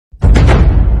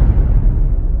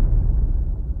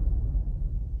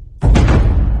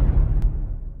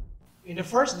the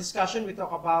first discussion, we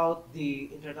talk about the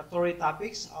introductory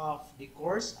topics of the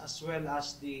course as well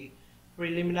as the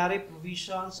preliminary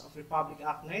provisions of Republic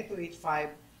Act 9285,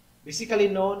 basically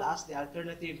known as the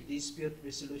Alternative Dispute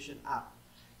Resolution Act.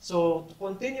 So to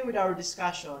continue with our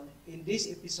discussion, in this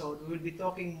episode, we will be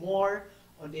talking more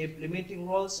on the implementing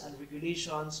rules and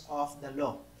regulations of the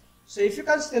law. So if you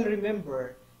can still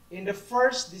remember, in the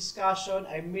first discussion,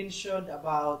 I mentioned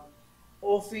about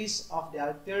Office of the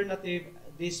Alternative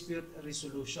Dispute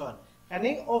Resolution.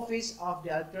 Kaning Office of the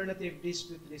Alternative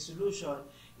Dispute Resolution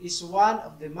is one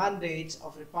of the mandates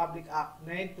of Republic Act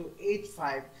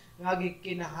 9285 nga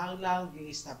gikinahanglang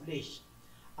gi-establish.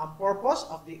 Ang purpose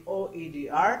of the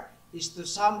OADR is to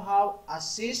somehow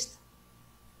assist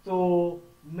to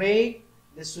make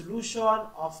the solution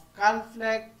of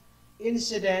conflict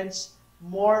incidents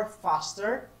more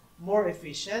faster, more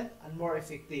efficient, and more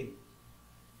effective.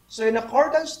 So in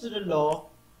accordance to the law,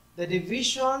 the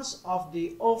divisions of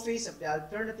the Office of the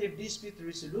Alternative Dispute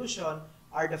Resolution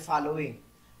are the following.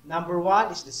 Number 1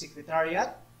 is the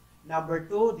Secretariat. Number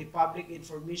 2, the Public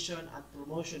Information and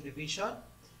Promotion Division.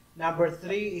 Number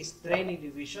 3 is Training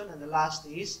Division. And the last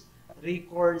is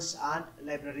Records and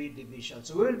Library Division.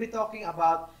 So we will be talking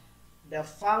about the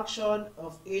function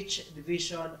of each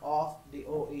division of the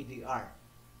OADR.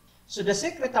 So the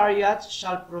Secretariat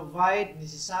shall provide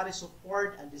necessary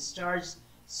support and discharge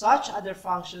such other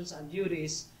functions and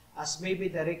duties as may be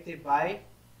directed by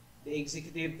the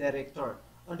Executive Director.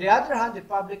 On the other hand, the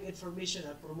Public Information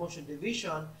and Promotion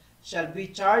Division shall be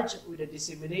charged with the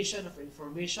dissemination of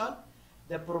information,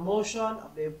 the promotion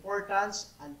of the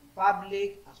importance and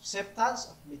public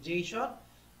acceptance of mediation,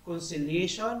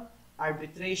 conciliation,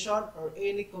 arbitration, or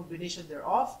any combination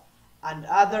thereof, and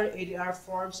other ADR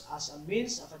forms as a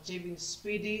means of achieving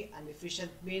speedy and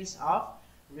efficient means of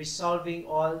resolving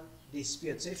all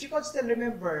disputes. So if you can still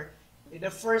remember, in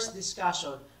the first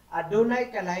discussion,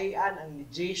 adunay kalahian ang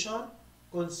mediation,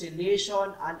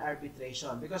 conciliation, and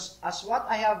arbitration. Because as what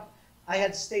I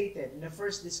had stated in the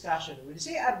first discussion, when you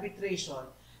say arbitration,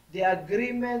 the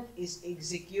agreement is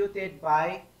executed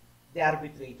by the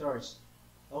arbitrators.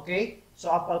 Okay? So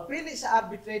ang pagpili sa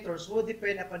arbitrators will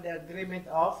depend upon the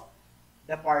agreement of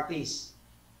the parties.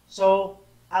 So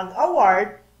ang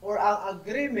award or ang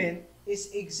agreement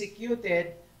is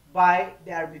executed by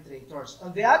the arbitrators.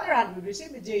 On the other hand, when we say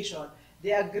mediation,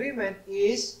 the agreement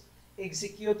is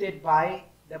executed by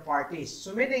the parties.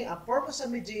 So meaning, ang purpose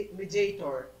of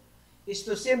mediator is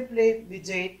to simply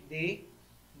mediate the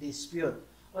dispute.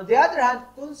 On the other hand,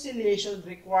 conciliation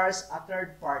requires a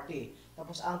third party.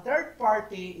 Tapos ang third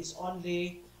party is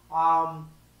only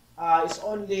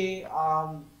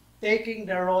taking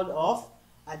the role of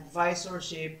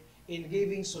advisorship in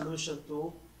giving solution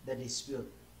to the dispute.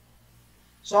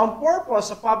 So ang purpose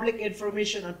of Public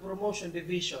Information and Promotion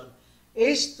Division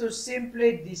is to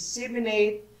simply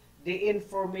disseminate the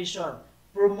information,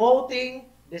 promoting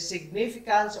the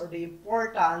significance or the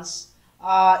importance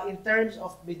in terms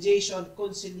of mediation,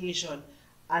 conciliation,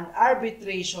 and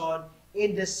arbitration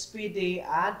in the speedy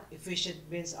and efficient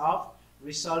means of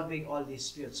resolving all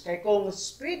disputes. Kaya kung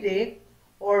speedy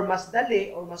or mas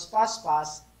dali or mas fast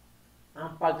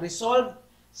ang pag-resolve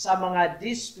sa mga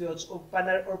disputes o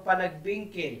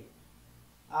panagbingkil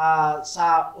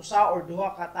sa usa or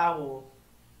duha ka tawo,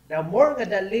 the more nga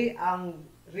dali ang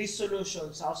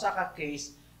resolution sa usa ka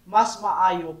case, mas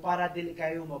maayo para dili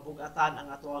kayo mabugatan ang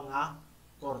ato nga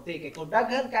korte. Kay kung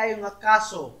daghan kayo nga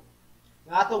kaso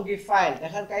nga atong gi-file,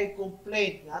 daghan kayo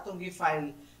complaint nga atong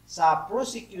gi-file sa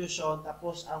prosecution,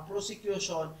 tapos ang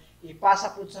prosecution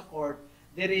ipasa pud sa court,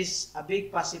 there is a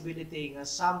big possibility nga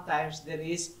sometimes there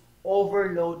is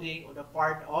overloading on the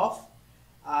part of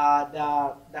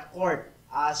the court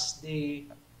as the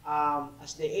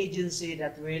agency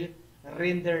that will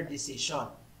render decision.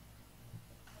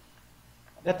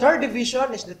 The third division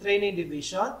is the training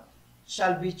division,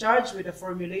 shall be charged with the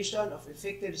formulation of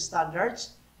effective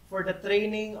standards for the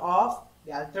training of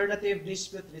the alternative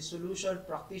dispute resolution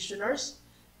practitioners,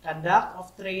 conduct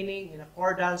of training in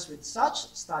accordance with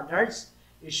such standards,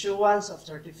 issuance of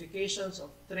certifications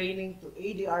of training to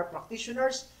ADR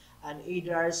practitioners and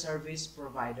ADR service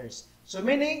providers. So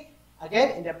meaning,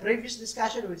 again, in the previous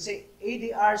discussion, we would say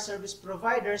ADR service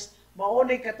providers,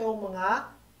 maunay katong mga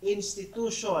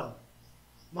institution,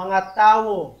 mga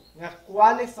tao nga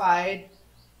qualified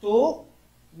to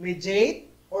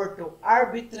mediate or to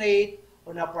arbitrate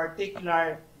on a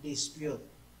particular dispute.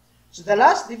 So the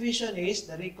last division is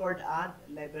the record and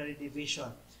library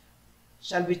division.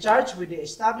 Shall be charged with the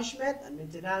establishment and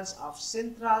maintenance of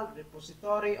central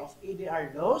repository of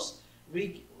ADR laws,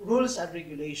 rules and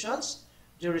regulations,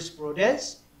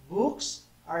 jurisprudence, books,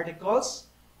 articles,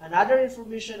 and other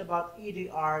information about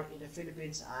ADR in the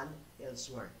Philippines and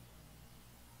elsewhere.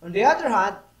 On the other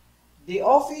hand, the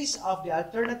Office of the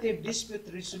Alternative Dispute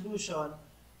Resolution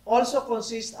also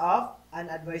consists of an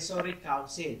advisory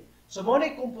council. So, muna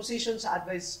yung composition sa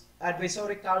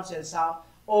advisory council sa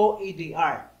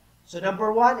OADR. So,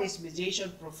 number 1 is mediation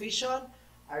provision,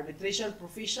 arbitration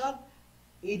provision,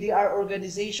 ADR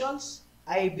organizations,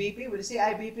 IBP. When you say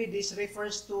IBP, this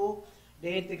refers to the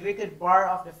Integrated Bar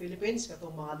of the Philippines,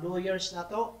 katong mga lawyers na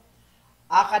to.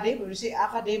 Academe, when you say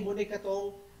academe, muna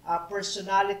katong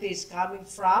personalities coming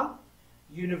from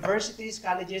universities,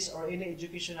 colleges, or any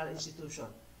educational institution.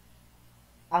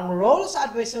 Ang role sa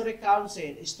Advisory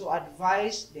Council is to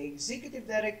advise the Executive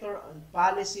Director on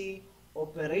policy,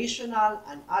 operational,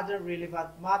 and other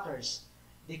relevant matters.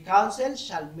 The Council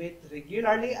shall meet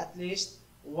regularly at least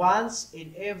once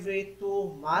in every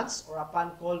 2 months or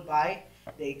upon call by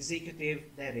the Executive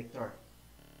Director.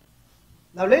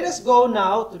 Now, let us go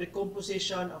now to the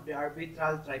composition of the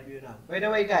Arbitral Tribunal. By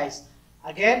the way, guys,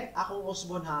 again, akong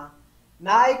usbon ha,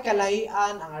 naay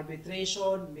kalahian ang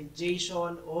arbitration,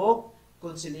 mediation, o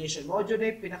conciliation. Mo dyan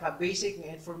ay pinaka-basic na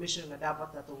information na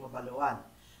dapat na itong mabaluan.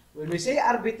 When we say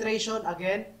arbitration,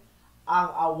 again,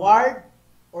 ang award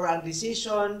or ang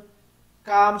decision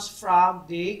comes from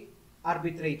the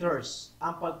arbitrators.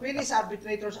 Ang pagpili sa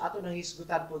arbitrators, ato nang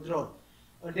hisgutan po drone.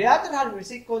 On the other hand, when we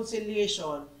say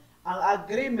conciliation, ang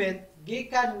agreement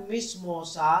gikan mismo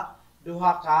sa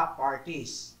duha ka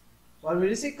parties. While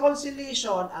we say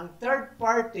conciliation, ang third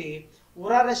party,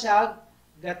 ura na siya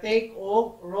ga-take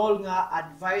og role nga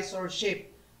advisorship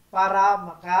para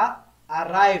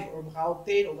maka-arrive or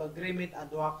maka-obtain og agreement ang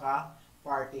duha ka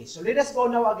parties. So let us go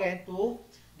now again to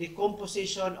the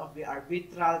composition of the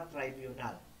arbitral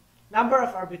tribunal. Number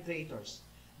of arbitrators.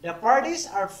 The parties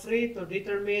are free to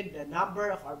determine the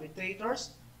number of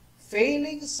arbitrators.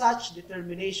 Failing such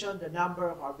determination, the number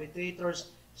of arbitrators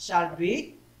shall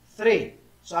be 3.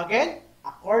 So again,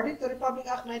 according to Republic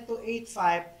Act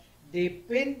 9285,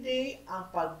 depende ang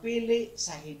pagpili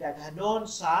sa hidaghanon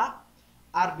sa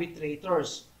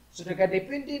arbitrators. So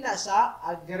nagadepende na sa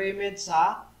agreement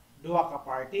sa duha ka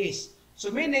parties. So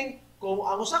meaning, kung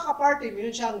ang usa ka party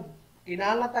meron siyang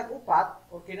kinahanglan tag upat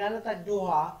o kinahanglan tag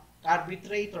duha ka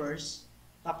arbitrators,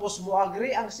 tapos mo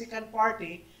agree ang second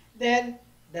party, then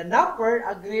the number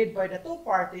agreed by the two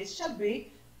parties shall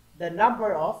be the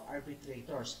number of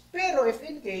arbitrators. Pero if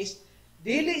in case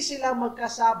dili sila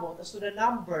magkasabot as to the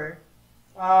number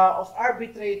of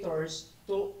arbitrators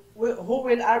who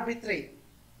will arbitrate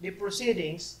the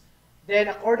proceedings, then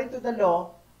according to the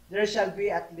law, there shall be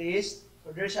at least,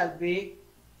 or there shall be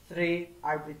 3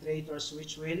 arbitrators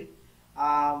which will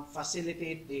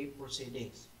facilitate the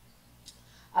proceedings.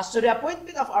 As to the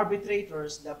appointment of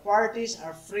arbitrators, the parties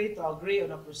are free to agree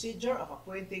on a procedure of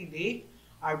appointing the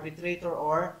arbitrator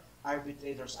or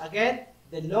arbitrators. Again,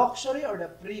 the luxury or the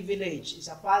privilege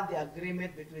is upon the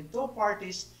agreement between two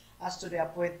parties as to the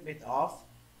appointment of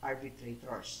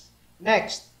arbitrators.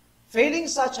 Next, failing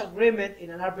such agreement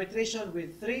in an arbitration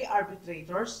with 3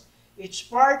 arbitrators, each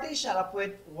party shall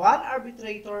appoint 1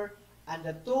 arbitrator, and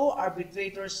the 2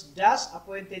 arbitrators thus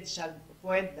appointed shall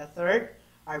appoint the 3rd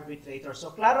arbitrator. So,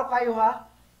 klaro kayo ha?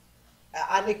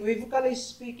 Unequivocally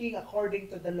speaking according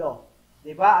to the law.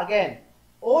 Diba? Again,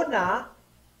 una,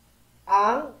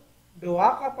 ang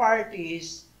duha ka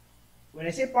parties, when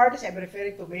I say parties, I'm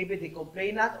referring to maybe the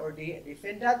complainant or the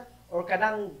defendant or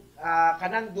kanang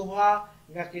duha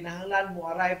nga kinahanglan mo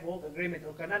arrive og agreement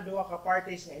or kanang duha ka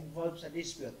parties nga involved sa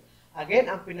dispute. Again,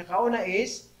 ang pinakauna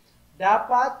is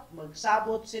dapat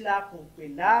magsabot sila kung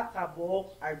pila ka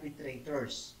buok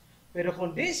arbitrators. Pero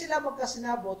kung di sila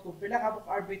magkasinabot kung pila ka buok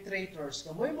arbitrators,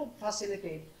 kamoy mo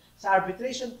facilitate sa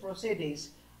arbitration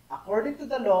proceedings, according to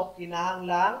the law,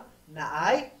 kinahanglan na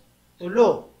ay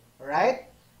tulo.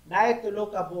 Alright? Na ay tulo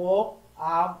ka buok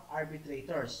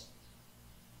arbitrators.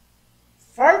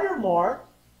 Furthermore,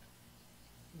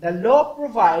 the law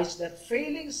provides that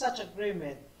failing such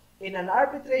agreement in an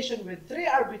arbitration with 3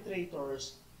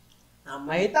 arbitrators, ang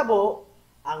mahitabo,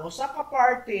 ang usa ka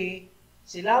party,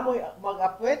 sila mo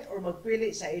mag-appoint or magpili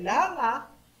sa ilang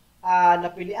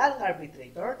napilian ng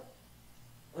arbitrator.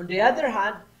 On the other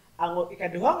hand, ang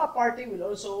ikaduha nga party will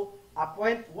also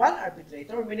appoint 1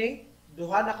 arbitrator, meaning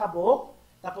duha na kabuok.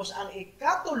 Tapos ang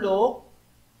ikatulo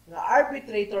nga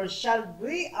arbitrator shall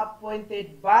be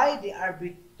appointed by the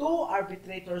 2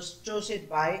 arbitrators chosen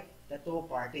by the 2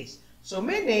 parties. So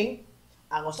meaning,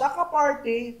 ang usa ka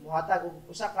party mohatag og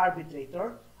usa ka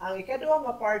arbitrator, ang ikaduha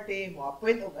nga party mo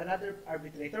appoint og another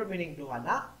arbitrator, meaning duha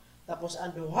na. Tapos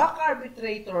ang duha ka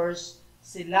arbitrators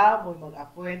sila mo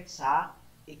mag-appoint sa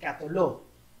ikatulo.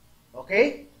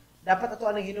 Okay? dapat ato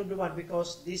anang hinumduman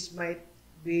because this might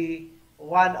be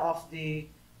one of the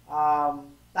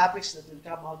topics that will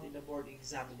come out in the board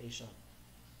examination.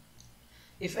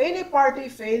 If any party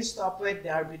fails to appoint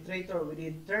the arbitrator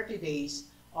within 30 days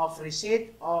of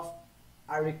receipt of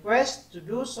a request to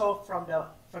do so from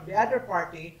the other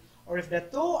party, or if the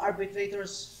two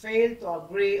arbitrators fail to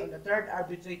agree on the third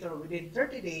arbitrator within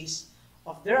 30 days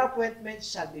of their appointment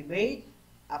shall be made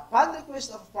upon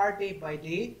request of party by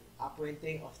the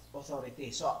appointing authority.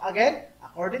 So again,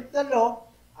 according to the law,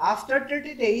 after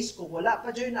 30 days, kung wala pa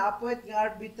dyan na-appoint ng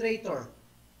arbitrator,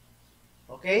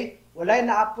 okay? Walay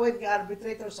na-appoint ng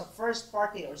arbitrator sa first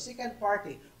party or second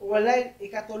party, o walay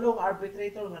ikatulong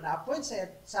arbitrator nga na-appoint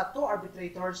sa two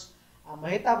arbitrators, ang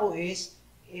mahitabo is,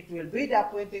 it will be the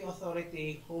appointing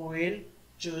authority who will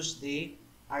choose the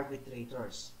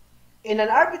arbitrators. In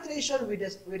an arbitration with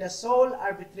a sole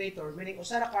arbitrator, meaning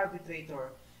usa ka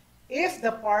arbitrator, if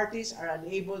the parties are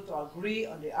unable to agree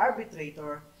on the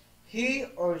arbitrator, he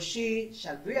or she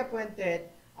shall be appointed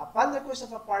upon request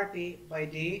of a party by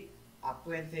the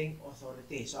appointing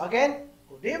authority. So again,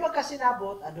 kung di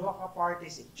magkasinabot ang duha ka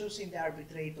parties in choosing the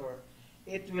arbitrator,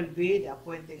 it will be the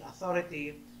appointing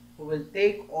authority who will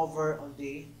take over on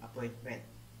the appointment.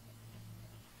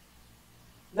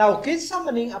 Now, kinsa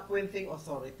maning appointing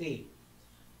authority?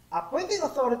 Appointing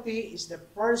authority is the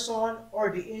person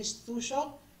or the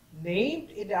institution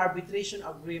named in the arbitration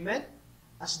agreement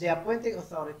as the appointing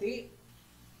authority,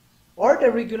 or the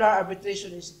regular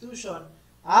arbitration institution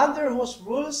under whose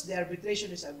rules the arbitration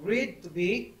is agreed to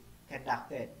be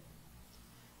conducted.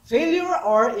 Failure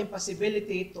or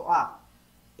impossibility to act.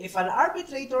 If an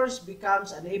arbitrator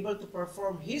becomes unable to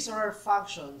perform his or her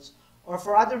functions, or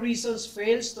for other reasons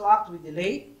fails to act with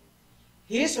delay,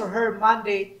 his or her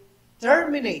mandate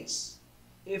terminates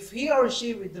if he or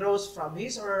she withdraws from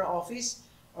his or her office,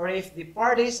 or if the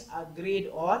parties agreed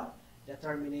on the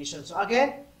termination. So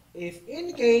again, if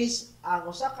in case ang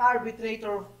usa ka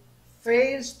arbitrator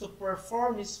fails to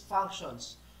perform his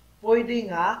functions,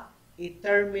 pwede nga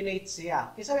i-terminate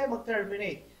siya. Kisa may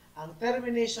mag-terminate? Ang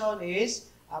termination is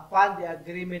upon the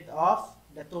agreement of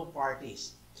the two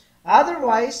parties.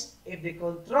 Otherwise, if the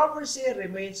controversy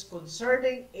remains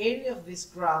concerning any of these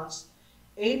grounds,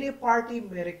 any party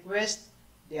may request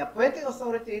the appointing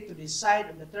authority to decide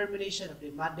on the termination of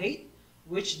the mandate,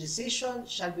 which decision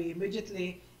shall be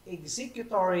immediately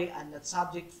executory and not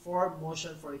subject for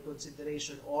motion for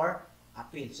reconsideration or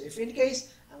appeal. So if in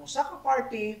case ang usa ka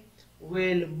party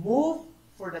will move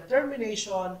for the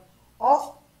termination of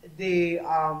the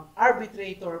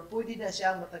arbitrator, pwede na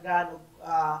siyang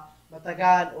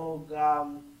matagaan og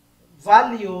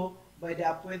value by the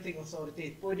appointing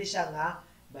authority. Pwede siya nga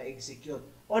ma-execute.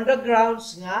 On the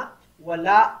grounds nga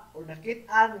wala o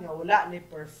nakit-an nga wala ni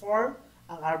perform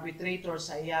ang arbitrator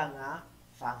sa iya nga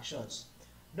functions.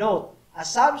 Note, a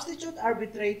substitute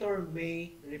arbitrator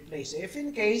may replace. So if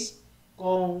in case,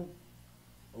 kung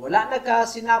wala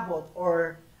nagkasinabot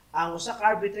or ang usa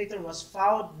ka arbitrator was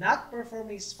found not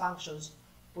performing his functions,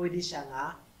 pwede siya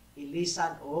nga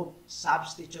ilisan o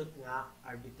substitute nga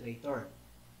arbitrator.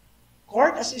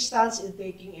 Court assistance in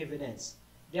taking evidence.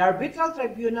 The arbitral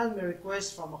tribunal may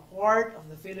request from a court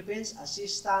of the Philippines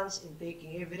assistance in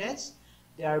taking evidence.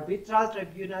 The arbitral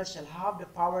tribunal shall have the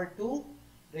power to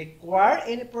require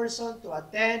any person to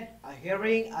attend a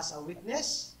hearing as a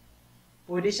witness.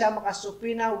 Pwede siya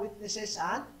makasupina witnesses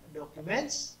and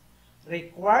documents.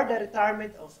 Require the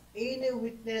retirement of any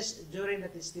witness during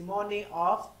the testimony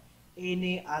of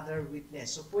any other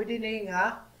witness. So pwede ni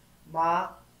nga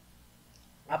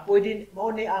pwede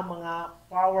mo ni ang mga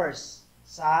powers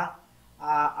sa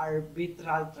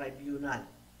arbitral tribunal.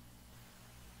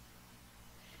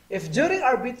 If during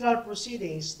arbitral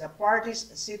proceedings the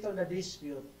parties settle the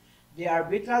dispute, the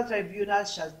arbitral tribunal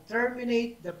shall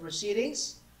terminate the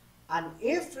proceedings, and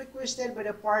if requested by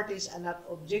the parties and not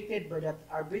objected by the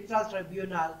arbitral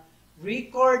tribunal,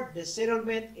 record the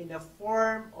settlement in the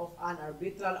form of an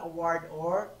arbitral award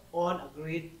or on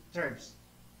agreed terms.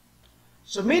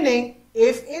 So meaning,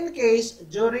 if in case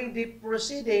during the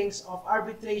proceedings of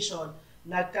arbitration,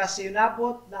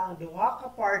 nagkasinabot na ang duha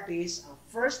ka parties, ang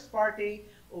first party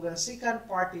o ang second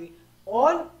party,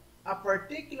 on a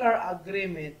particular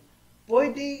agreement,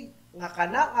 pwede nga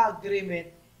kanang agreement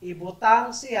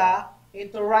ibutang siya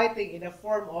into writing in the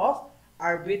form of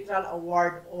arbitral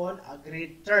award on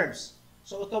agreed terms.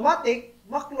 So automatic,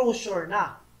 ma-closure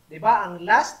na. Diba? Ang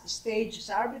last stage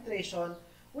sa arbitration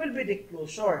will be the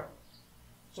closure.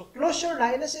 So closure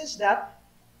na in a sense that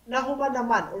nahuman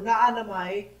naman o naa na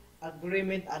may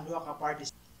agreement ang duha ka parties.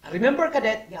 Remember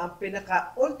kadet nga ang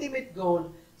pinaka-ultimate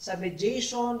goal sa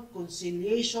mediation,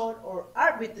 conciliation, or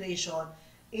arbitration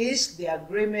is the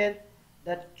agreement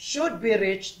that should be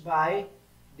reached by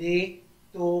the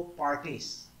two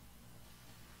parties.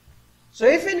 So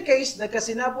if in case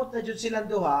nagkasinabot na jud silang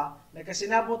duha,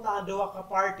 nagkasinabot na ang duha ka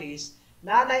parties,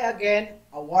 nanay again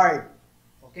award.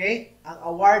 Okay? Ang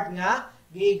award nga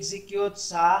gi-execute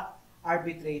sa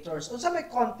arbitrators. Unsa may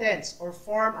contents or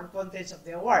form and contents of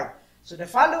the award? So the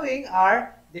following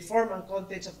are the form and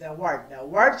contents of the award. The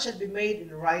award shall be made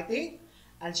in writing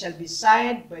and shall be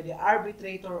signed by the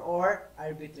arbitrator or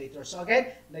arbitrator. So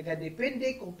again,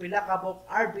 nagadepende kung pila ka bok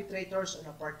arbitrators on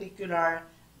a particular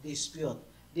dispute.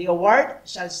 The award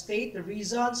shall state the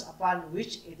reasons upon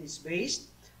which it is based.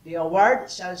 The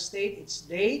award shall state its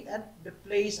date and the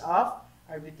place of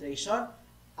arbitration.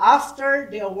 After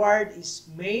the award is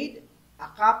made, a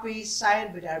copy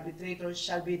signed by the arbitrator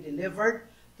shall be delivered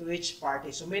to each party.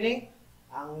 So meaning,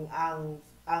 ang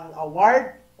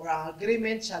award or ang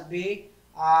agreement shall be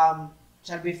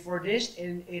furnished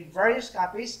in various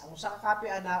copies. Ang usa ka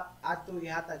copy ana adto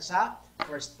ihatag sa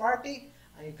first party.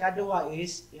 Ang ikaduha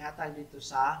is ihatag dito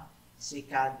sa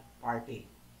second party.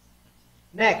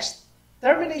 Next,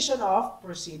 termination of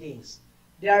proceedings.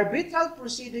 The arbitral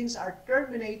proceedings are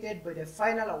terminated by the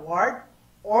final award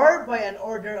or by an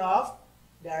order of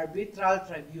the arbitral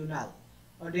tribunal.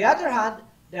 On the other hand,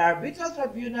 the arbitral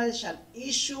tribunal shall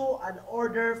issue an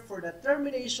order for the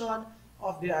termination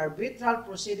of the arbitral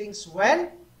proceedings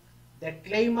when the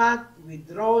claimant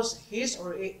withdraws his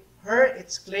or her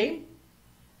its claim,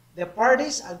 the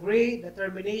parties agree the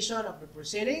termination of the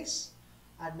proceedings,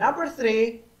 and number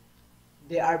 3,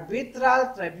 the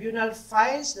arbitral tribunal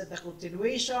finds that the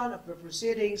continuation of the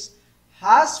proceedings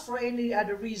has for any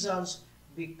other reasons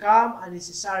become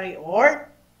unnecessary or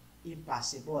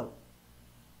impossible.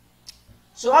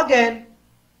 So again,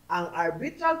 ang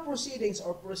arbitral proceedings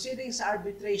or proceedings sa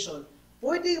arbitration,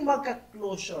 pwedeng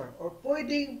magka-closure or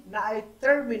pwedeng na ay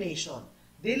termination.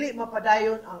 Dili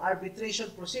mapadayon ang arbitration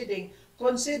proceeding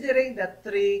considering the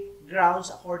 3 grounds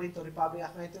according to Republic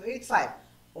Act 9285.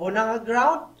 Una nga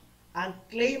ground, ang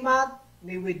claimant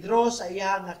ni withdraw sa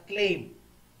iya nga claim.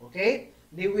 Okay?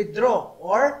 Ni withdraw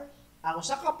or ang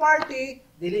usa ka party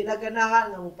dili na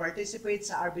ganahan nga mo participate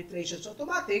sa arbitration. So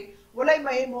automatic walay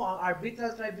mahimo ang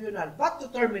arbitral tribunal but to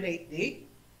terminate the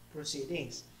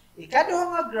proceedings. Ikaduha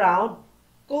nga ground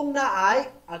kung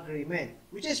naay agreement,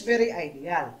 which is very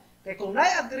ideal. Kay kung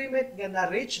naay agreement nga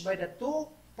na-reach by the two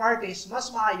parties,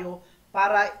 mas maayo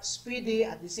para speedy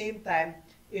at the same time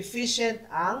efficient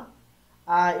ang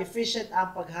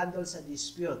pag-handle sa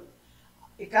dispute.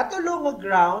 Ikatulo nga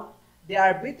ground, the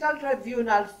arbitral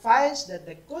tribunal finds that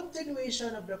the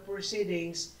continuation of the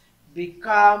proceedings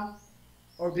becomes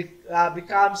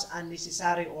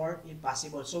unnecessary or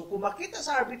impossible. So kung makita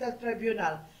sa arbitral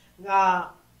tribunal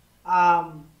nga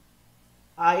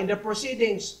in the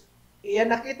proceedings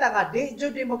iyan nakita nga di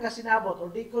jud di magkasinabot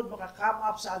or di gud maka-come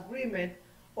up sa agreement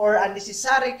or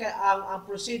unnecessary ang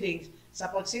proceedings sa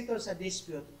pagsitol sa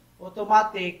dispute,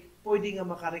 automatic pwede nga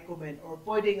maka-recommend or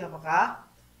pwede nga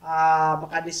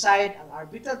maka-decide ang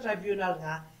arbitral tribunal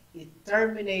nga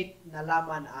i-terminate na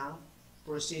laman ang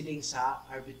proceeding sa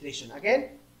arbitration.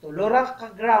 Again, tulura ka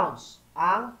grounds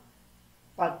ang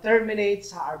pag-terminate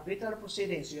sa arbitral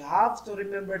proceedings. You have to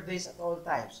remember this at all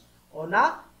times.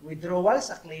 Una, withdrawal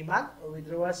sa claimant or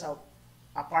withdrawal sa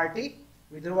party.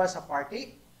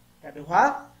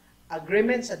 Kaduha,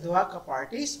 agreement sa duha ka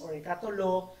parties. Or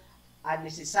ikatulo,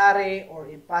 unnecessary or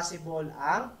impossible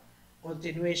ang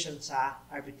continuation sa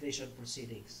arbitration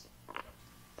proceedings.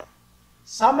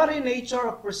 Summary nature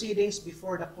of proceedings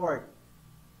before the court.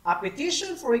 A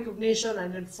petition for recognition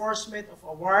and enforcement of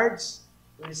awards.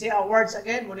 When you say awards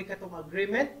again, muna katong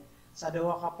agreement sa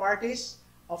duha ka parties.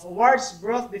 Of awards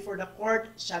brought before the court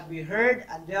shall be heard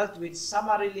and dealt with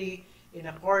summarily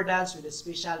in accordance with the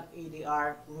special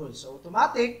ADR rules. So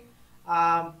automatic,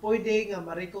 pwede nga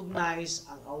ma-recognize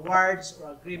ang awards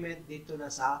or agreement dito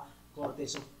na sa korte.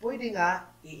 So pwede nga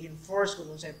i-enforce kung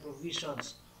unsay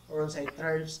provisions or unsay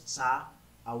terms sa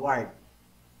award.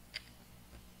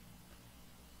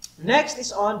 Next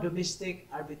is on domestic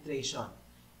arbitration.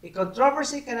 A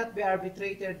controversy cannot be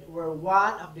arbitrated where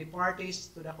one of the parties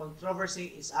to the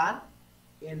controversy is an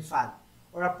infant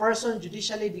or a person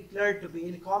judicially declared to be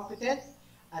incompetent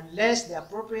unless the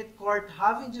appropriate court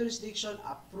having jurisdiction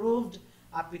approved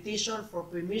a petition for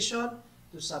permission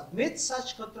to submit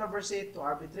such controversy to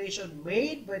arbitration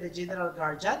made by the general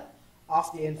guardian of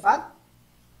the infant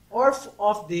or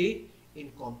of the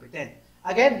incompetent.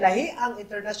 Again, lahi ang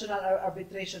international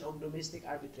arbitration o domestic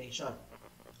arbitration.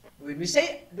 When we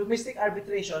say domestic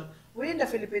arbitration, within the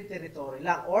Philippine territory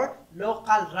lang or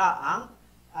local ra ang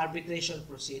arbitration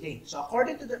proceeding. So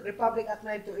according to the Republic Act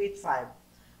 9285,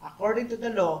 according to the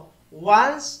law,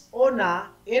 once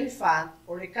una, infant,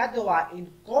 or ikaduha,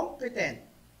 incompetent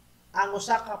ang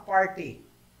usa ka party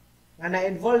nga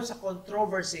na-involve sa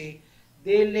controversy,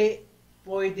 dili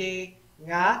pwede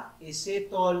nga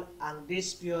isettle ang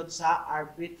dispute sa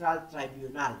arbitral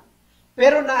tribunal.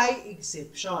 Pero naay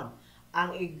exception.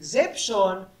 Ang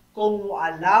exception, kung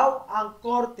mualaw ang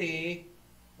korte,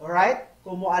 alright,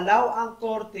 kung mualaw ang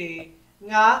korte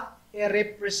nga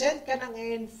i-represent ka ng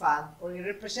infant or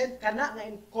i-represent ka na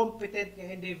ng incompetent nga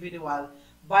individual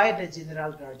by the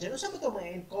general guardian. Ano sa ito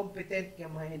mga incompetent nga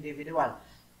mga individual?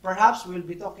 Perhaps we'll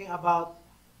be talking about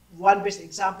one best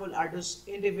example are those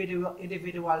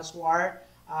individuals who are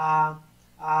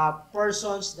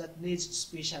persons that needs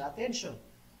special attention.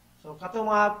 So katong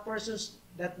mga persons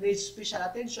that needs special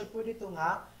attention, pwede ito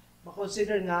nga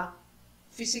makonsider nga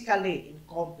physically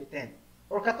incompetent.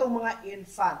 Or katong mga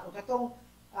infant, or katong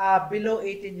below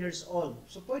 18 years old.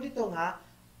 So pwede ito nga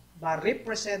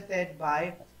ma-represented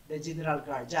by the general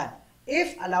guardian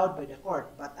if allowed by the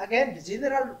court. But again, the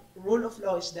general rule of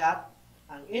law is that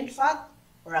ang infant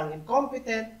or ang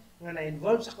incompetent nga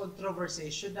na-involved sa controversy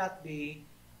should not be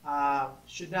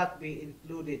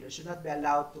included or should not be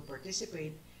allowed to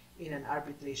participate in an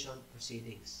arbitration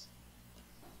proceedings.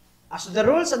 As to the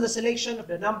rules on the selection of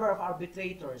the number of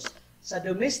arbitrators, sa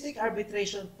domestic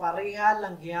arbitration pareha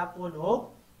lang gyapon og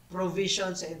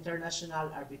provision sa international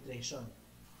arbitration.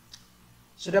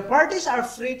 So the parties are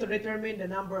free to determine the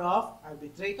number of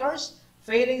arbitrators.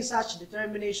 Failing such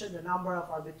determination, the number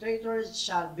of arbitrators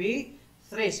shall be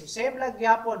 3. So same lang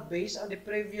gyapon based on the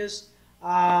previous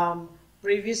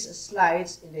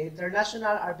slides in the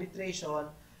international arbitration.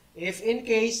 If in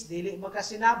case dili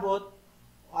makasinabot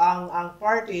ang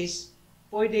parties,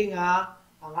 pwede nga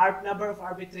ang number of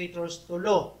arbitrators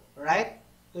tulo, right?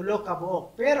 Tulo ka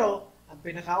buok. Pero ang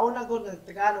pinakauna ko ng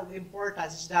Tagalog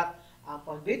importance is that ang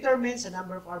pag-determine sa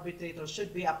number of arbitrators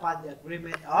should be upon the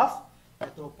agreement of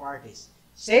the two parties.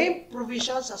 Same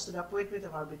provisions as to the appointment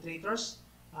of arbitrators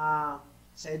sa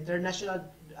international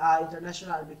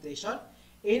arbitration.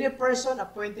 Any person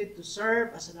appointed to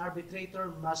serve as an arbitrator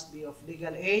must be of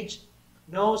legal age,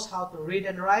 knows how to read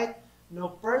and write. No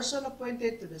person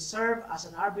appointed to serve as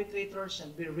an arbitrator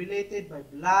shall be related by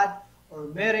blood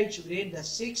or marriage within the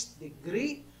 6th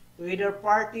degree to either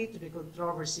party to the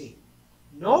controversy.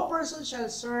 No person shall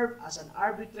serve as an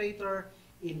arbitrator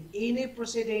in any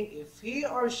proceeding if he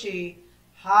or she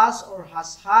has or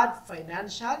has had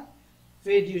financial,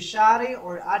 fiduciary,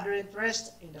 or other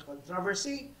interest in the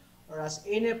controversy, or has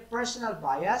any personal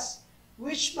bias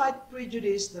which might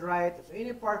prejudice the right of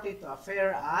any party to a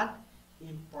fair and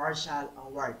impartial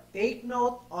award. Take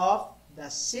note of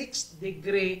the 6th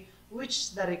degree, which is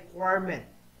the requirement,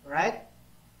 right?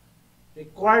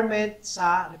 Requirement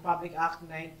sa Republic Act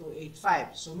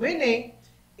 9285. So meaning,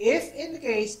 if in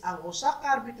case ang usa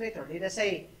ka arbitrator, let us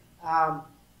say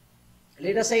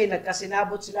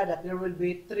nagkasinabot sila that there will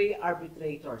be 3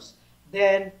 arbitrators.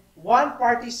 Then one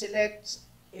party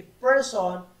selects a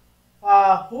person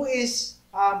who is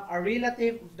a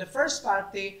relative of the first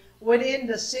party within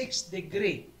the 6th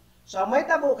degree. So ang may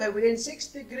tabo kay within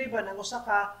 6th degree ba ng usa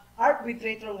ka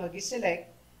arbitrator nga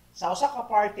giselect sa usa ka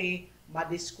party,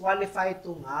 ma-disqualify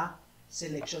ito nga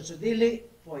selection. So, dili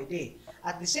pwede.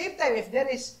 At the same time, if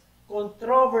there is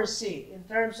controversy in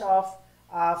terms of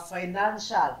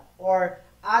financial or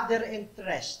other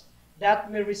interest that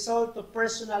may result to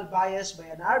personal bias by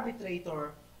an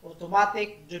arbitrator,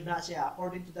 automatic jud na siya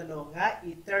according to the law nga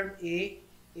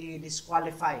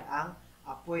i-disqualify ang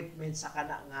appointment sa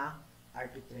kana nga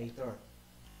arbitrator.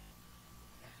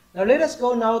 Now, let us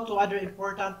go now to other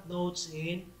important notes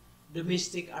in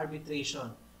domestic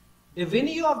arbitration. The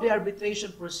venue of the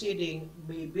arbitration proceeding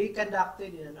may be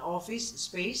conducted in an office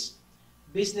space,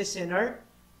 business center,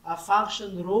 a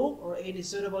function room, or any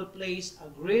suitable place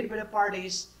agreed by the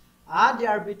parties and the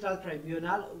arbitral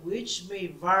tribunal, which may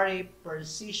vary per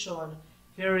session,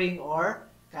 hearing,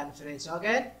 or conference. So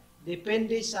again,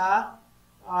 depende sa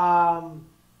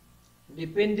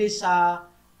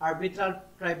arbitral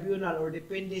tribunal or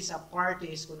depende sa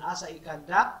parties kung asa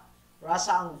i-conduct or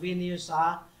asa ang venue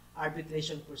sa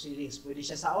arbitration proceedings. Pwede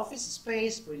siya sa office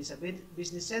space, pwede sa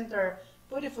business center,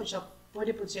 pwede po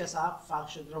siya sa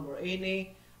function room or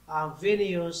any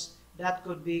venues that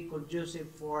could be conducive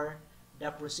for the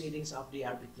proceedings of the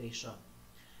arbitration.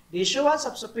 The issuance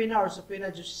of subpoena or subpoena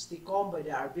justicum by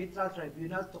the arbitral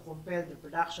tribunal to compel the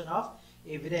production of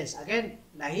evidence. Again,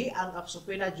 lahi ang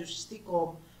subpoena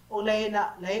justicum o lahi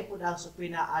po ang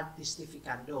subpoena ad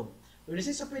testificandum. When it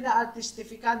is subpoena ad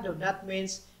testificandum, that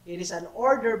means it is an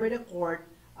order by the court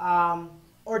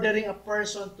ordering a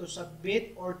person to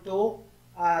submit or to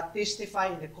testify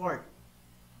in the court.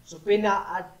 Subpoena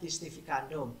ad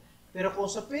testificandum. Pero kung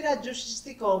subpoena ad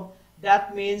justisticum,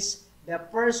 that means the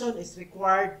person is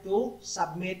required to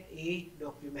submit a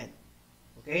document.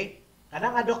 Okay?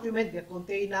 Kanang a document,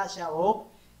 contain na siya o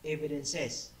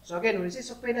evidences. So again, when we say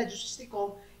subpoena ad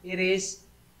justisticum, it is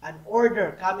an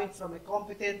order coming from a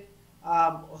competent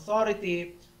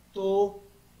authority to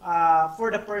for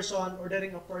the person,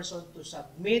 ordering a person to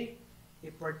submit a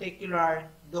particular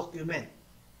document.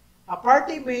 A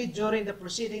party may, during the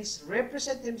proceedings,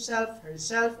 represent himself,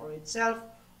 herself, or itself,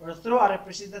 or through a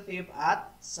representative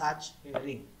at such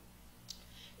hearing.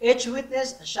 Each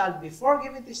witness shall, before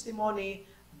giving testimony,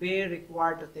 be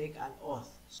required to take an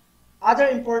oath. Other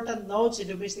important notes in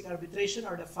domestic arbitration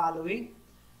are the following.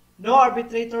 No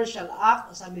arbitrator shall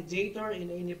act as a mediator in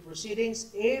any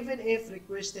proceedings, even if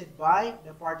requested by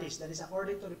the parties. That is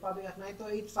according to Republic Act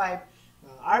 9285. The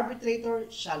arbitrator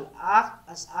shall act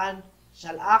as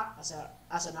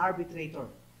an arbitrator.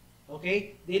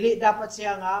 Okay? Dili dapat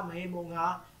siya nga mahimo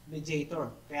nga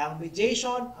mediator. Kaya ang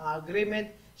mediation, ang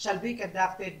agreement shall be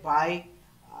conducted by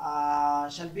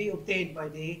shall be obtained by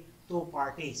the two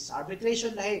parties.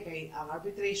 Arbitration lahi kay ang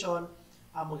arbitration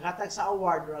ang maghatag sa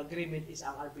award or agreement is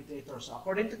ang arbitrator. So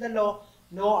according to the law,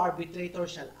 no arbitrator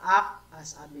shall act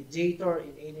as a mediator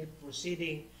in any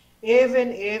proceeding,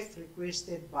 even if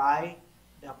requested by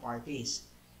the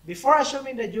parties. Before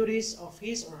assuming the duties of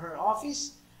his or her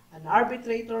office, an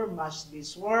arbitrator must be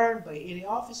sworn by any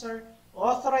officer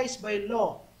authorized by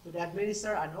law to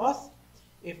administer an oath.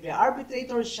 If the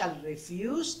arbitrator shall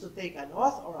refuse to take an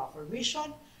oath or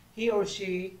affirmation, he or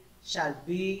she shall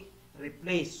be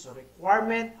replaced. So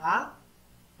requirement ang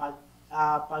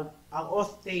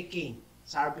oath taking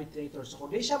sa arbitrator. So kung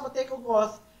di siya mo take ang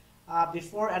oath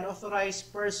before an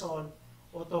authorized person,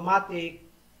 automatic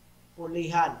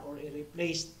pulihan or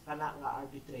i-replace kana nga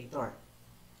arbitrator.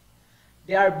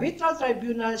 The arbitral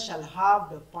tribunal shall have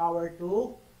the power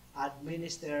to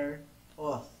administer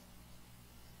oath.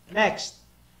 Next,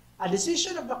 a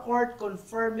decision of the court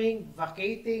confirming,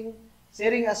 vacating,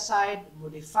 setting aside,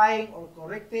 modifying, or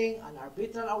correcting an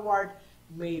arbitral award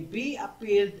may be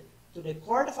appealed to the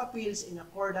Court of Appeals in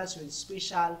accordance with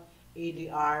special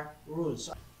ADR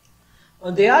rules.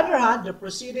 On the other hand, the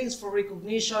proceedings for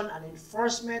recognition and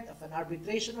enforcement of an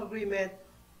arbitration agreement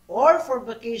or for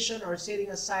vacation or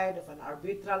setting aside of an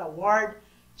arbitral award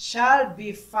shall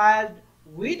be filed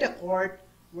with the court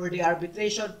where the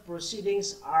arbitration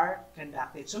proceedings are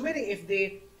conducted. So meaning if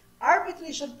the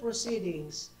arbitration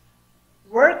proceedings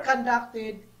were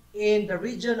conducted in the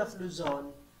region of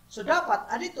Luzon, so dapat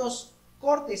aditos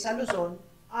korte sa Luzon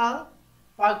ang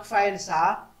pag-file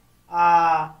sa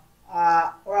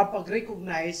or ang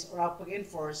pag-recognize or ang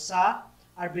pag-enforce sa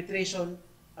arbitration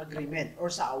agreement or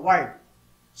sa award.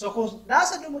 So kung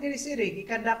nasa Dumaguete City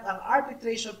i-conduct ang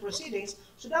arbitration proceedings,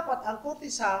 so dapat ang korte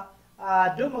sa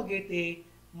Dumaguete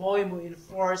mo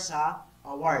enforce sa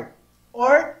award.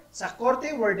 Or sa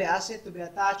korte where the asset to be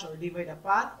attached or divided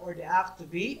upon or the act to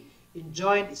be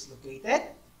enjoined is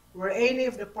located, where any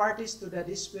of the parties to the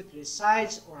dispute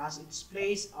resides or has its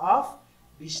place of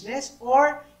business,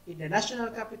 or in the National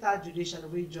Capital Judicial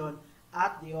Region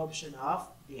at the option of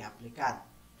the applicant.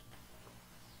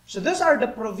 So those are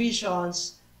the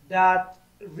provisions that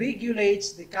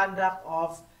regulates the conduct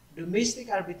of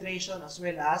domestic arbitration as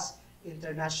well as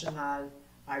international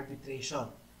arbitration.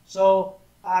 So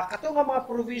katong mga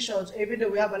provisions, even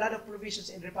though we have a lot of provisions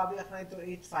in Republic Act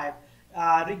 9285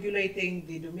 regulating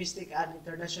the domestic and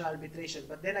international arbitration,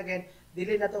 but then again,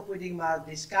 dili na to pwedeng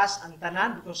ma-discuss ang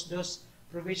tanan because those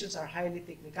provisions are highly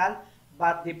technical.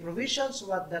 But the provisions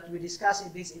that we discuss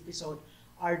in this episode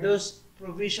are those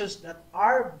provisions that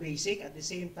are basic at the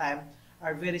same time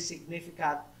are very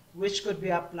significant, which could be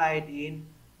applied in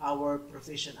our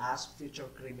profession as future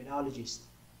criminologists.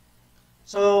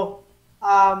 So,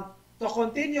 to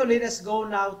continue, let us go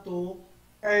now to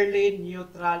early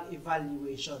neutral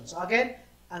evaluation. So again,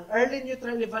 an early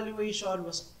neutral evaluation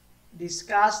was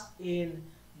discussed in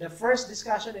the first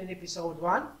discussion in episode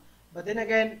 1. But then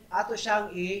again, ato siyang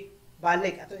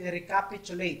i-balik, ato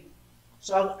i-recapitulate.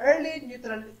 So ang early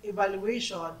neutral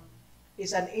evaluation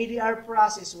is an ADR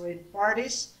process wherein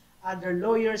parties and their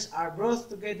lawyers are brought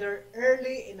together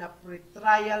early in a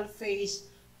pre-trial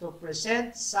phase to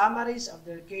present summaries of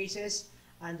their cases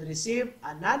and receive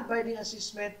a non-binding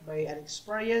assessment by an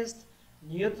experienced,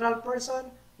 neutral person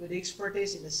with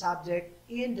expertise in the subject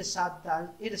in the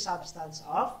substance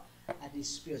of a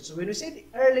dispute. So when we say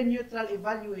early neutral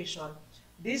evaluation,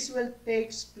 this will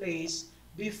take place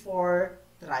before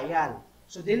trial.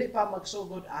 So dili pa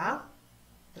magsugod ang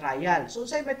trial. So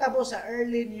unsay mahitabo sa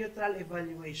early neutral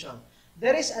evaluation?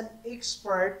 there is an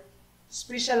expert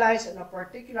specialized in a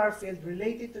particular field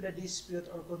related to the dispute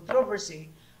or controversy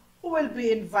who will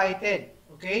be invited.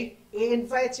 Okay?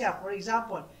 I-invite siya. For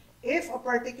example, if a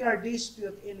particular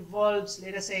dispute involves,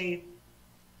 let us say,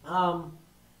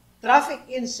 traffic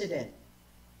incident,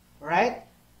 right?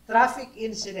 Traffic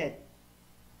incident.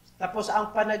 Tapos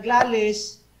ang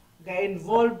panaglalis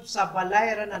ga-involve sa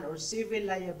balayranan or civil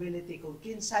liability kung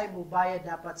kinsay mo bayad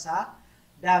dapat sa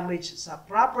damage sa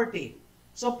property.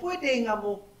 So pwede nga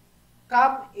mo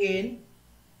come in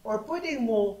or pwede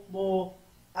mo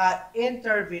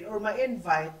intervene or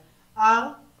ma-invite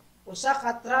ang usa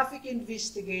ka traffic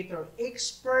investigator,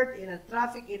 expert in a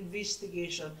traffic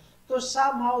investigation to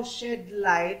somehow shed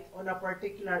light on a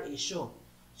particular issue.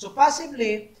 So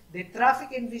possibly, the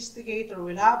traffic investigator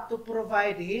will have to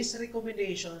provide his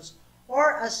recommendations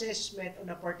or assessment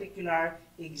on a particular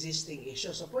existing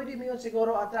issue. So pwede mo yun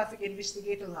siguro ang traffic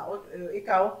investigator nga,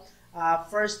 ikaw,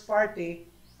 first party,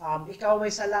 ikaw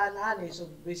may salaan ani. So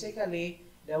basically,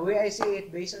 the way I see it,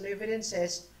 based on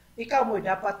evidences, ikaw mo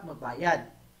dapat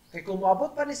magbayad. Kaya kung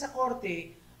maabot pa ni sa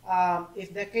korte, if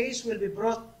the case will be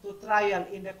brought to trial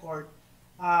in the court,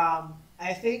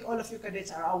 I think all of you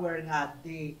cadets are aware nga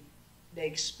the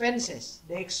expenses,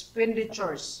 the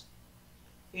expenditures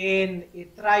in a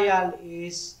trial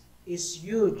is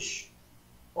huge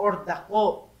or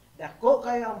dako. Dako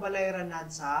kayo ang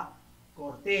balayranan sa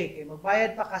korte. Kaya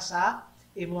magbayad pa ka sa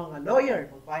imo nga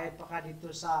lawyer, magbayad pa ka dito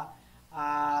sa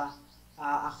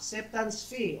acceptance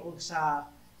fee o sa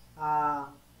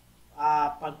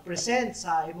pag-present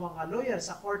sa imo nga lawyer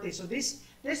sa korte. So these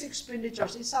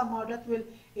expenditures is somehow that will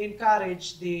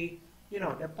encourage the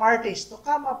parties to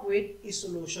come up with a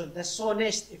solution, the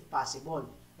soonest if possible,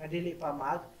 na dili pa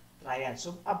mag-trial.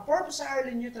 So ang purpose sa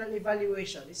early neutral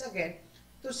evaluation is again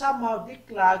to somehow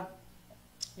declug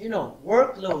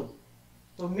workload,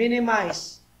 to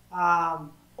minimize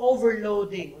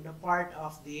overloading on the part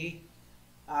of the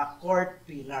court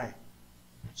pillar.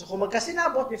 So kung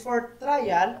magkasinabot before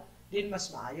trial, din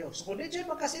mas maayo. So kung di dyan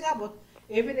magkasinabot,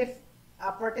 even if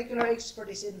a particular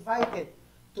expert is invited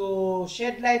to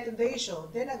shed light on the issue,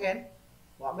 then again,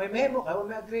 may memo kayo,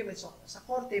 may agreement, so sa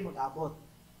korte mag-abot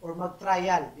or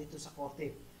mag-trial dito sa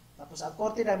korte. Tapos ang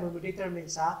korte na mo determine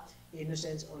sa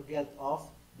innocence or guilt of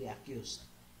the accused.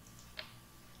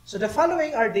 So the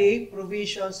following are the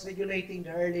provisions regulating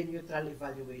the early neutral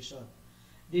evaluation.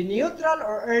 The neutral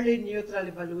or early neutral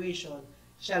evaluation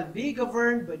shall be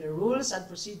governed by the rules and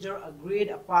procedure agreed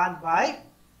upon by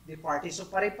the parties. So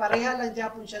pare-pareha lang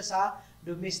dyan siya sa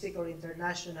domestic or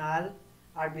international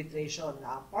arbitration.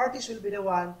 Now, parties will be the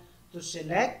one to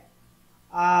select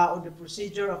on the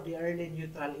procedure of the early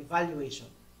neutral evaluation.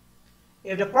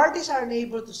 If the parties are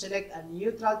unable to select a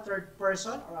neutral third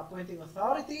person or appointing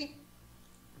authority,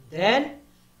 then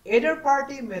either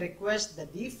party may request the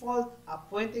default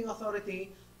appointing authority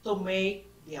to make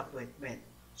the appointment.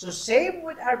 So same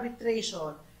with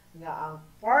arbitration, nga ang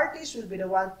parties will be the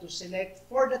one to select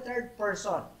for the third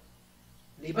person.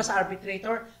 Di ba sa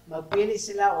arbitrator, magpili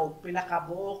sila o pila ka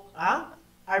buok ang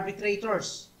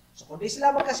arbitrators. So kung di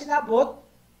sila magkasinabot,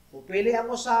 pupili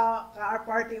ang usa ka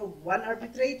party o one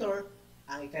arbitrator,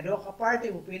 ang ikaduha ka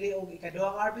party pupili og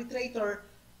ikaduha ang arbitrator,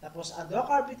 tapos ang duha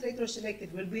ka arbitrator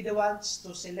selected will be the ones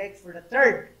to select for the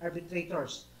third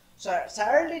arbitrators. So sa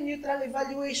early neutral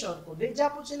evaluation, kung di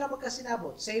japon sila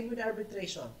magkasinabot, same with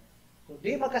arbitration. Kung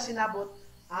di magkasinabot,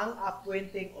 ang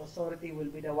appointing authority will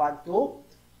be the one to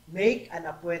make an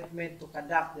appointment to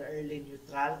conduct the early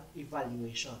neutral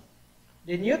evaluation.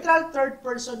 The neutral third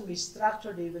person may structure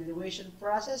the evaluation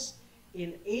process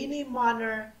in any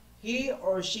manner he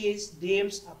or she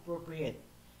deems appropriate.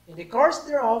 In the course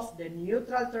thereof, the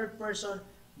neutral third person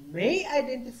may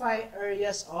identify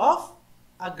areas of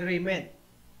agreement,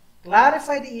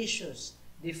 clarify the issues,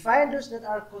 define those that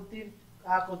are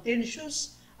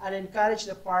contentious, and encourage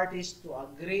the parties to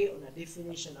agree on a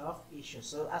definition of issues.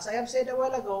 So, as I have said a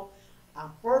while ago,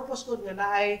 ang purpose ko nga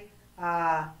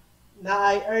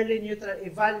naay early neutral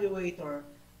evaluator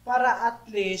para at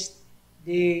least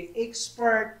the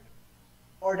expert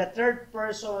or the third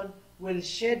person will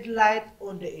shed light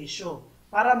on the issue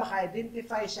para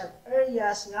maka-identify siya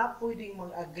areas nga pwedeng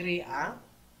mag-agree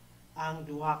ang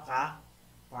duha ka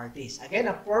parties. Again,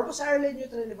 ang purpose sa early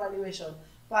neutral evaluation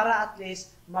para at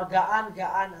least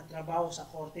magaan-gaan ang trabaho sa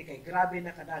korte kay grabe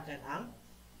na kadagan ang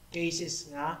cases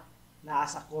nga naa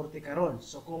sa korte karon.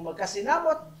 So kung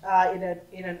magkasinabot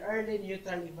in an early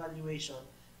neutral evaluation,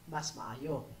 mas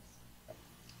maayo.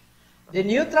 The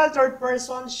neutral third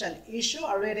person shall issue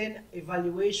a written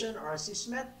evaluation or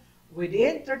assessment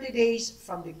within 30 days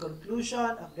from the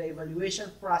conclusion of the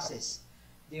evaluation process.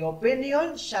 The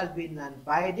opinion shall be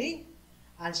non-binding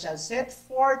and shall set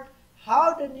forth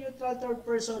how the neutral third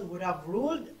person would have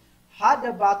ruled had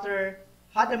the matter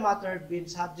been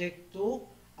subject to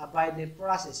a binding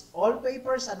process. All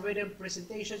papers and written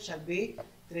presentations shall be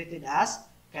treated as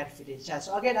confidential.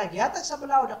 So again, ang gihatag sa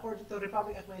balaod according to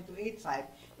Republic Act 9285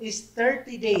 is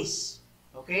 30 days.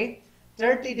 Okay?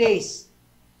 30 days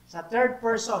sa third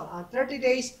person. Ang 30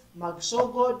 days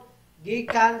magsugod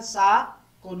gikan sa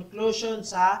conclusion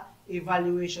sa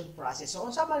evaluation process. So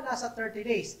unsa man nasa 30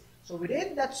 days. So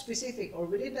within that specific or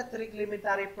within that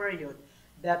reglementary period,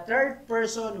 the third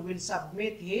person will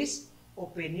submit his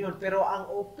opinion. Pero ang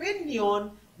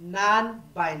opinion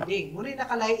non-binding. Muna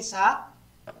nakalahi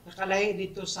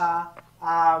dito sa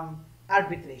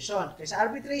arbitration. Kasi sa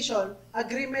arbitration,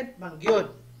 agreement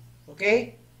mangyod.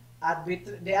 Okay?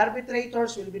 The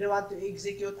arbitrators will be the one to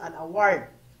execute an award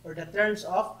or the terms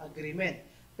of agreement.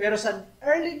 Pero sa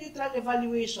early neutral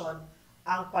evaluation,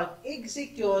 ang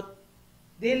pag-execute,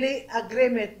 dili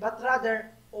agreement, but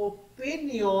rather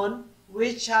opinion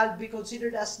which shall be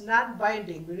considered as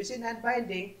non-binding. When you say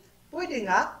non-binding, pwede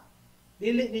nga,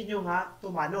 dili ninyo nga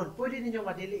tumanon. Pwede ninyo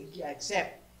nga dili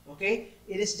i-accept. Okay?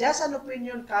 It is just an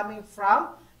opinion coming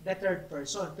from the third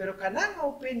person. Pero kanang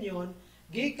opinion,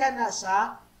 gikan na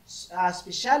sa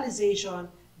specialization,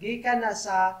 gikan na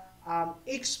sa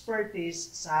expertise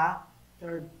sa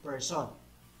third person.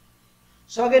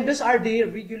 So again, those are the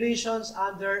regulations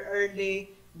under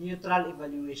early neutral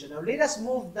evaluation. Now, let us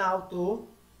move now to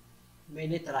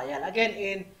mini trial. Again,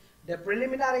 in the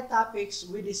preliminary topics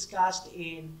we discussed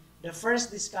in the first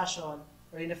discussion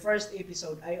or in the first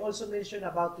episode, I also mentioned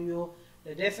about to you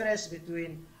the difference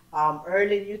between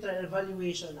early neutral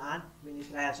evaluation and mini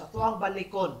trial. So, ito ang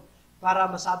balikon para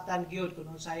masabtan gyud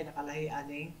kung unsay nakalahi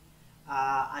aning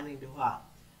duha.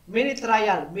 Mini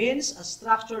trial means a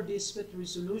structured dispute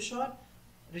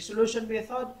resolution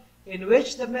method in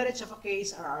which the merits of a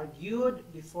case are argued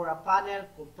before a panel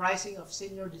comprising of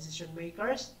senior decision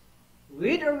makers,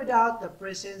 with or without the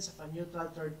presence of a neutral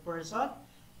third person,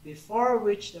 before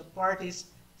which the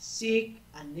parties seek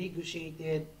a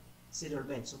negotiated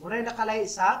settlement. So, muna nakalay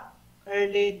sa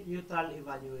early neutral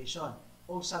evaluation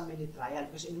o sa mini trial.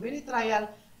 Because in mini trial,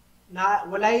 na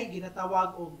walay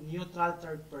ginatawag og neutral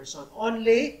third person.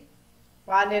 Only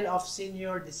panel of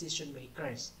senior decision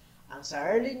makers. Ang sa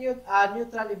early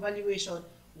neutral evaluation,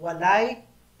 walay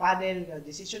panel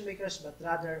decision makers but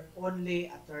rather only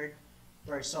a third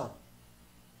person.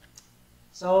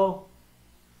 So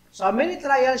a mini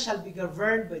trial shall be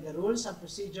governed by the rules and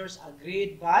procedures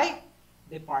agreed by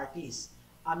the parties.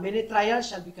 A mini trial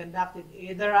shall be conducted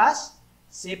either as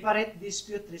separate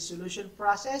dispute resolution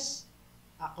process,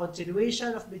 a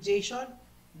continuation of mediation,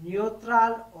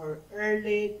 neutral or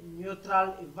early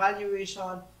neutral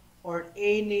evaluation, or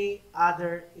any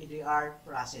other ADR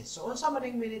process. So, unsa man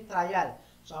ang mini trial?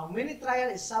 So, ang mini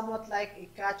trial is somewhat like a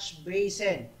catch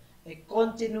basin, a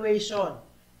continuation.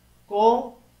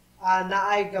 Kung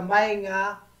naay gamay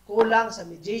nga kulang sa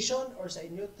mediation or sa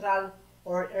neutral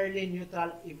or early neutral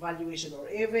evaluation or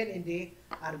even in the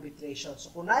arbitration.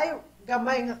 So, kung naay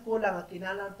gamay nga kulang at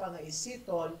kinahanglan pa nga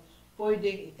isitol,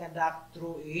 pwedeng i-conduct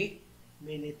through a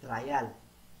mini trial.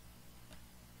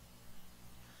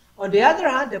 On the other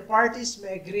hand, the parties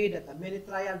may agree that a mini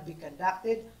trial be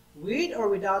conducted with or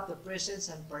without the presence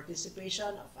and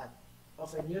participation of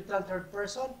a neutral third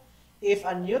person. If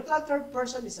a neutral third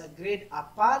person is agreed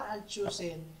upon and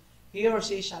chosen, he or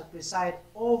she shall preside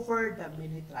over the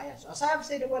mini trial. So, as I have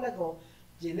said a while ago,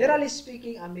 generally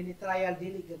speaking, a mini trial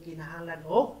dili ka kinahanglan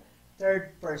og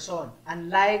third person,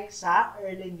 unlike sa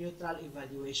early neutral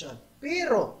evaluation.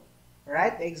 Pero,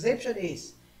 right, the exception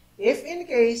is, if in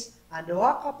case, ang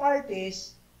duha ka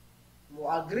parties, mo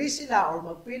agree sila or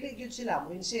magpili gyud sila,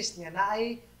 mo insist nga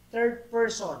naay third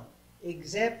person,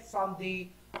 except from the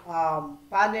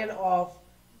panel of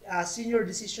senior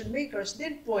decision makers,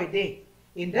 then pwede.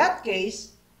 In that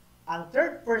case, ang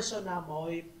third person na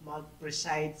mo'y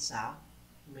mag-preside sa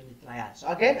mini trial. So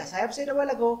again, as I have said a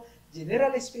while ago,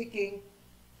 generally speaking,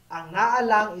 ang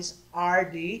naalang are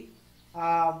the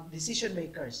decision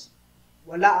makers.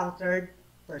 Wala ang third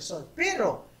person.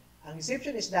 Pero, ang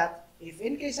exception is that, if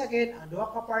in case again, ang duha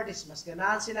ka parties, mas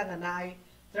ganahan sila nga naay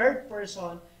third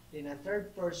person, then ang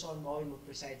third person mo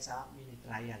mag-preside sa mini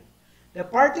trial. The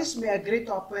parties may agree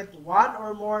to appoint one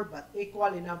or more but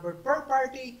equal in number per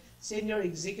party, senior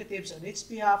executives on its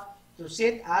behalf to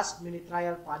sit as mini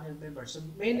trial panel members. So,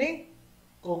 meaning,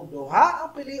 kung duha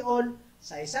ang pilion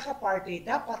sa isa ka party,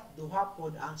 dapat duha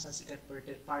pod ang sa second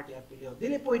party ang pilion.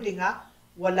 Dili pwede nga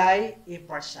walay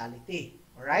impartiality.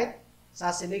 Alright?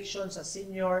 Sa selection sa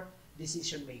senior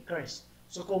decision makers.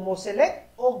 So kung mo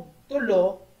select og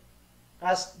tulo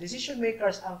as decision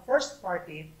makers ang first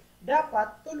party,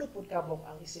 dapat tulo pud kabok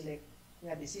ang i-select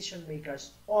nga decision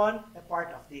makers on the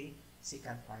part of the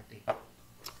second party.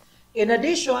 In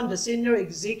addition, the senior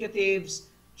executives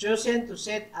chosen to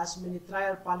set as mini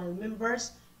trial panel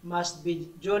members must be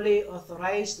duly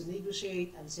authorized to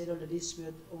negotiate and settle the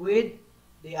dispute with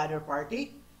the other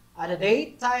party. At the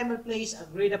date, time, and place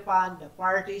agreed upon, the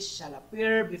parties shall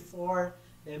appear before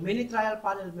the mini trial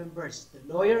panel members. The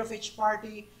lawyer of each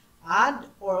party and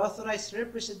or authorized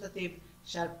representative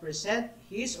shall present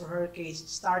his or her case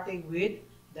starting with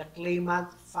the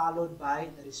claimant followed by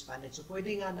the respondent. So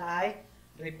pwede nga na ay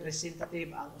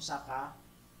representative ang usa ka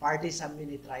party sa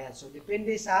mini trial. So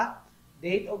depende sa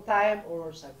date of time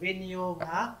or sa venue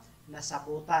nga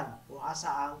nasabutan kung asa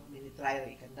ang mini trial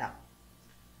i-conduct.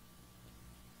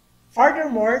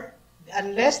 Furthermore,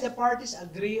 unless the parties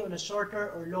agree on a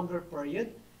shorter or longer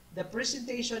period, the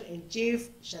presentation in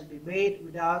chief shall be made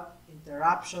without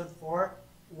interruption for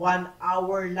 1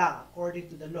 hour lang according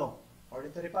to the law.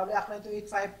 According to Republic Act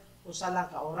 9285, usa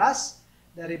lang ka oras.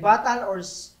 The rebuttal or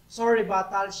sore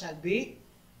rebuttal shall be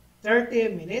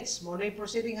 30 minutes. Muna yung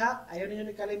proceeding ha, ayaw ninyo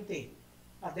ni kalimti.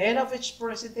 At the end of each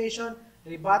presentation,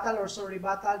 rebuttal or sore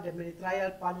rebuttal, the mini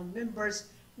trial panel members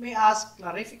may ask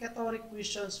clarificatory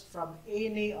questions from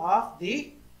any of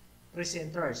the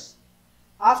presenters.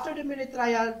 After the mini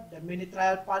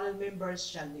trial panel members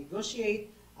shall negotiate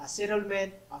a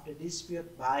settlement of the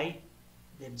dispute by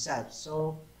themselves.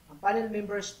 So, ang panel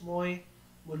members mo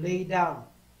lay down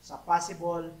sa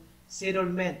possible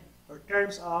settlement or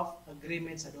terms of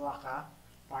agreement sa duha ka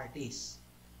parties.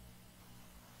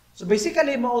 So,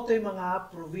 basically, mao to yung mga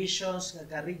provisions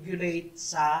nga regulate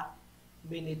sa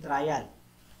mini trial.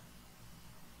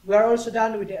 We are also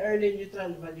done with the early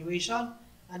neutral evaluation,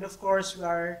 and of course, we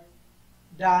are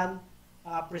done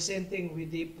presenting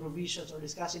with the provisions or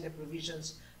discussing the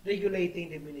provisions regulating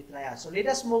the mini trial. So let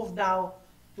us move now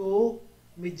to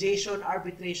mediation,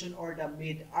 arbitration, or the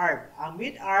mid-arb. Ang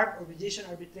mid-arb or mediation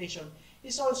arbitration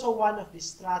is also one of the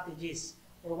strategies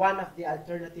or one of the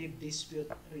alternative dispute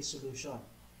resolution.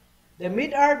 The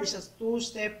mid-arb is a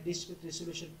two-step dispute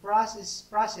resolution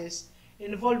process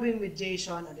involving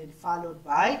mediation and then followed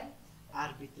by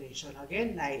arbitration.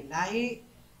 Again, lahi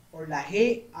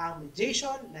ang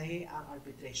mediation, lahi ang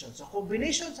arbitration. So,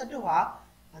 combination sa duha,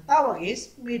 ang tawag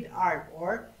is mid-arb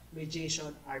or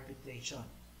mediation arbitration.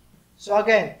 So,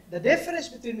 again, the difference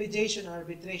between mediation and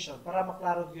arbitration, para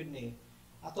maklaro yun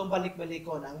atong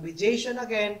balik-balikon. Ang mediation,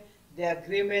 again, the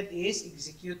agreement is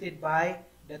executed by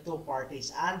the two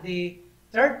parties. And the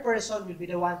third person will be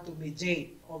the one to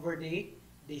mediate over the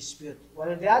dispute.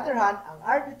 While on the other hand, ang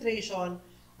arbitration,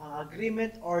 ang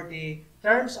agreement or the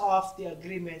terms of the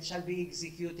agreement shall be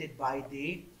executed by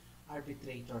the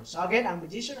arbitrator. So again, ang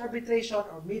mediation arbitration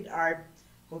or mid-arb,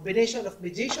 combination of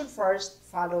mediation first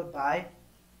followed by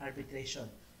arbitration.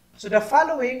 So the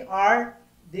following are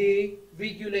the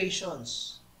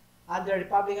regulations under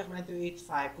Republic Act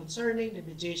 9285 concerning the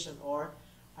mediation or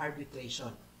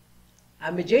arbitration.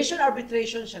 A mediation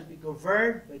arbitration shall be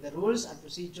governed by the rules and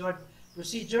procedure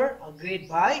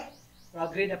agreed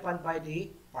upon by the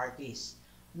parties.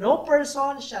 No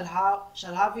person shall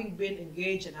having been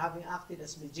engaged and having acted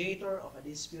as mediator of a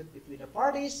dispute between the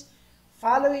parties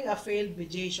following a failed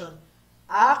mediation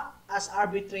act as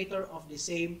arbitrator of the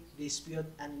same dispute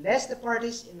unless the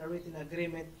parties in a written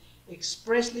agreement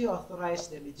expressly authorize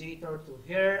the mediator to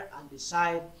hear and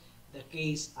decide the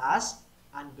case as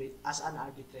an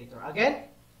arbitrator. Again,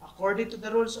 according to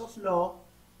the rules of law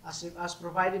as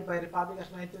provided by Republic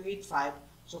Act 9285,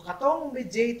 so katong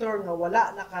mediator nga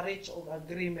wala naka-reach og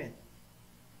agreement,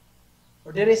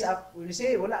 or there is a, when we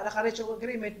say wala naka-reach og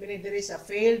agreement, meaning there is a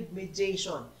failed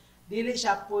mediation, dili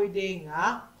siya pwede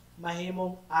nga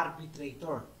mahimong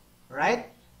arbitrator.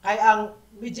 Right? Kaya ang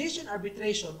mediation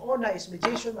arbitration, una is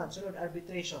mediation man, sunod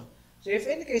arbitration. So if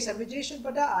any case, sa mediation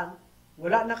padaan,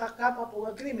 wala naka-come up og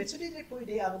agreement, so dili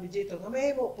pwede ang mediator nga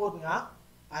mahimo pod nga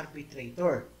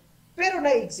arbitrator. Pero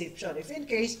na exception. If in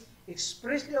case,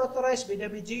 expressly authorized by the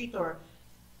mediator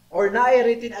or na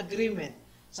written agreement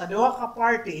sa duha ka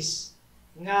parties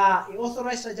nga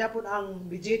i-authorize sa Japon ang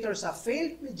mediator sa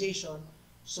failed mediation,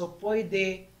 so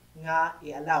pwede nga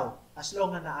i-allow as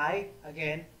long na ay,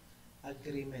 again,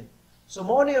 agreement. So,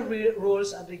 mo ni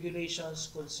rules and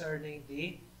regulations concerning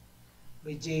the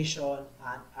mediation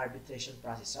and arbitration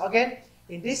process. So, again,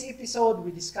 in this episode,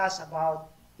 we discuss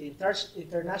about the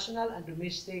international and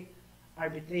domestic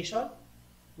arbitration.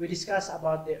 We discuss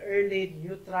about the early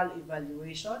neutral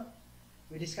evaluation.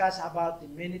 We discuss about the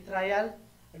mini trial.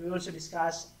 And we also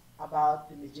discuss about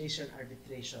the mediation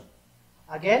arbitration.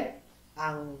 Again,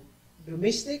 Ang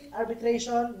domestic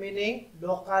arbitration meaning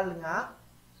local nga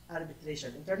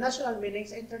arbitration. International meaning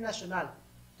sa international.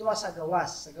 Tuwa sa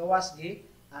gawas. Sa gawas gi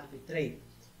arbitrate.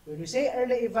 When we say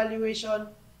early evaluation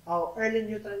or early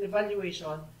neutral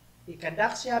evaluation,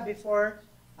 i-conduct siya before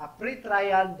a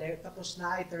pre-trial, tapos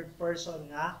na ay third person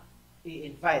nga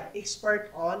i-invite.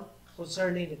 Expert on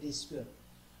concerning the dispute.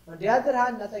 On the other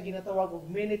hand, natay ginatawag og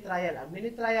mini trial. Ang mini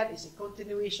trial is a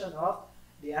continuation of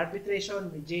the arbitration,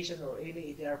 mediation, or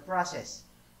any ADR process.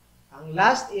 Ang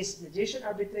last is mediation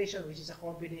arbitration, which is a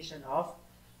combination of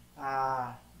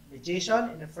mediation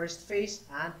in the first phase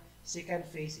and second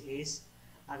phase is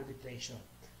arbitration.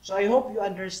 So I hope you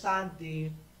understand the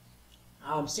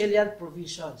salient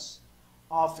provisions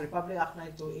of Republic Act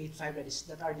 9285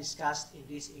 that are discussed in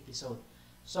this episode.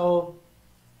 So,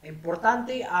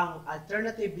 importante ang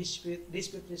alternative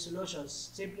dispute resolutions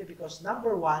simply because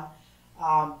number one,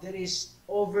 there is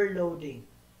overloading.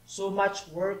 So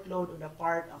much workload on the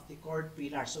part of the court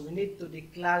pillar. So we need to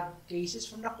declag cases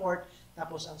from the court,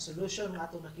 tapos ang solution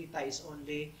nga itong nakita is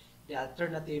only the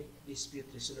alternative dispute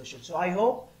resolution. So I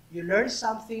hope you learned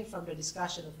something from the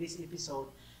discussion of this episode.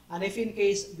 And if in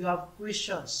case you have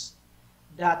questions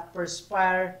that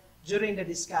perspire during the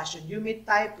discussion, you may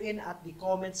type in at the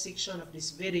comment section of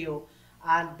this video.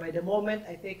 And by the moment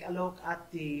I take a look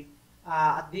at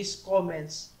these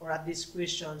comments or at these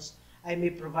questions, I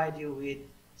may provide you with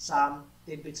some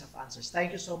tidbits of answers.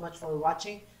 Thank you so much for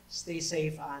watching. Stay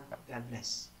safe and God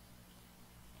bless.